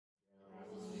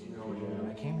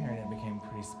became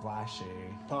pretty splashy.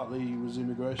 Partly it was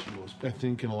immigration laws. I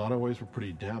think in a lot of ways we're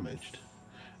pretty damaged.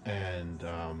 And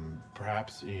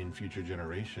perhaps in future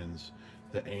generations,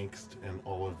 the angst and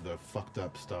all of the fucked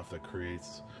up stuff that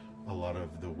creates a lot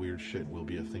of the weird shit will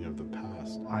be a thing of the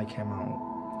past. I came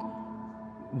out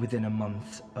within a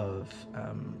month of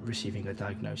receiving a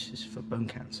diagnosis for bone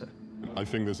cancer. I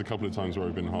think there's a couple of times where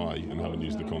I've been high and haven't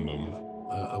used the condom.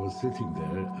 I was sitting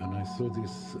there and I saw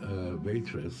this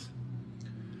waitress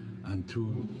and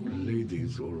two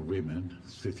ladies or women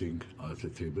sitting at the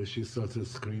table. She started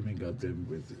screaming at them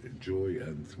with joy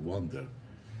and wonder.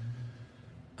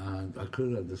 And I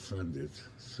couldn't understand it.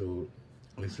 So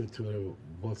I said to her,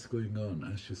 what's going on?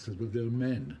 And she said, well, they're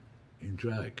men in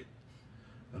drag.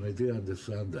 And I didn't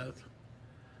understand that.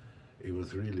 It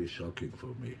was really shocking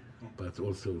for me. But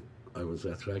also, I was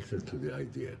attracted to the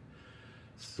idea.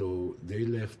 So they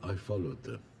left, I followed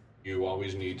them. You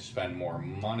always need to spend more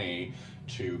money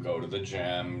to go to the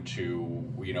gym, to,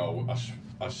 you know,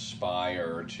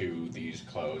 aspire to these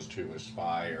clothes, to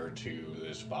aspire to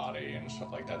this body and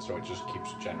stuff like that. So it just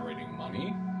keeps generating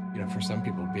money. You know, for some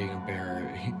people, being a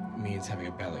bear means having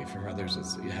a belly. For others,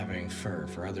 it's having fur.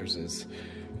 For others, it's,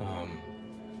 I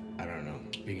don't know,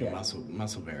 being a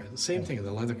muscle bear. The same thing in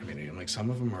the leather community. Like,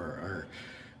 some of them are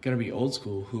going to be old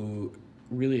school who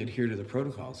really adhere to the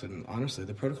protocols, and honestly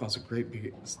the protocols are great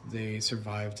because they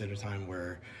survived at a time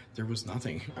where there was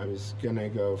nothing. I was gonna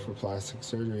go for plastic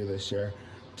surgery this year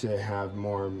to have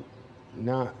more,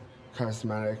 not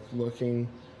cosmetic looking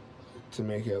to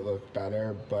make it look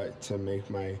better, but to make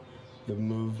the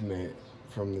movement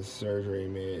from the surgery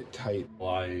made it tight. Well,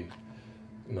 I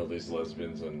know these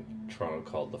lesbians in Toronto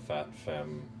called the Fat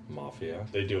Femme Mafia.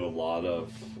 They do a lot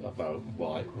about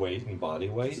weight and body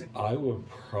weight. I would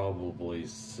probably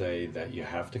say that you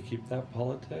have to keep that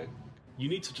politic. You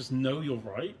need to just know you're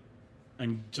right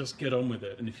and just get on with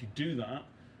it. And if you do that,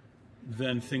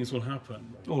 then things will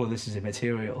happen. All of this is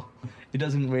immaterial. It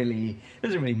doesn't really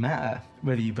matter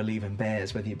whether you believe in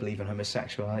bears, whether you believe in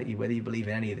homosexuality, whether you believe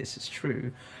in any of this is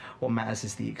true. What matters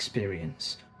is the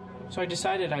experience. So I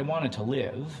decided I wanted to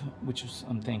live, which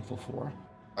I'm thankful for.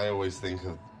 I always think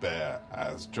of bear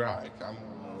as drag.